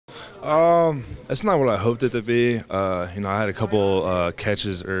It's not what I hoped it to be. I had a couple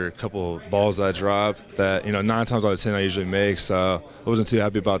catches or a couple balls that I dropped that, 9 times out of 10 I usually make, so I wasn't too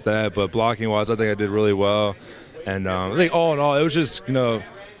happy about that. But blocking-wise, I think I did really well. And I think all in all, it was just,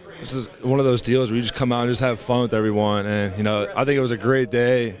 it's just one of those deals where you just come out and just have fun with everyone. And, I think it was a great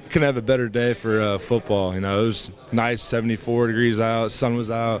day. Couldn't have a better day for football. It was nice, 74 degrees out, sun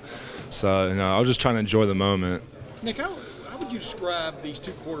was out. So, I was just trying to enjoy the moment. Nick, how would you describe these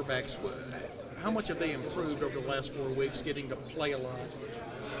two quarterbacks? How much have they improved over the last 4 weeks, getting to play a lot?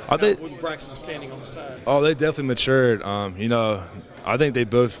 With Braxton standing on the side. Oh, they definitely matured. I think they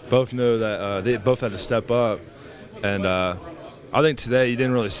both know that they both had to step up. And I think today you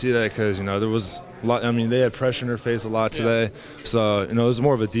didn't really see that because, there was a lot. They had pressure in their face a lot today. Yeah. So, it was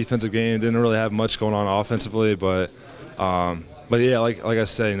more of a defensive game. Didn't really have much going on offensively. But yeah, like I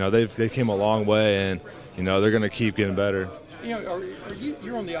said, they came a long way, and, they're going to keep getting better.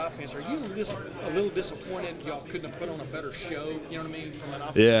 You're on the offense. Are you a little disappointed y'all couldn't have put on a better show? You know what I mean? From an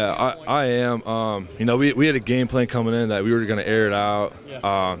offense standpoint? I am. We had a game plan coming in that we were going to air it out.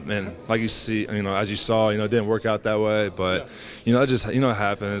 Yeah. And like you see, as you saw, it didn't work out that way. But, it just, it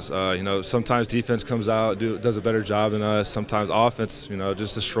happens. Sometimes defense comes out, does a better job than us. Sometimes offense,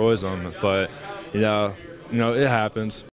 just destroys them. But, it happens.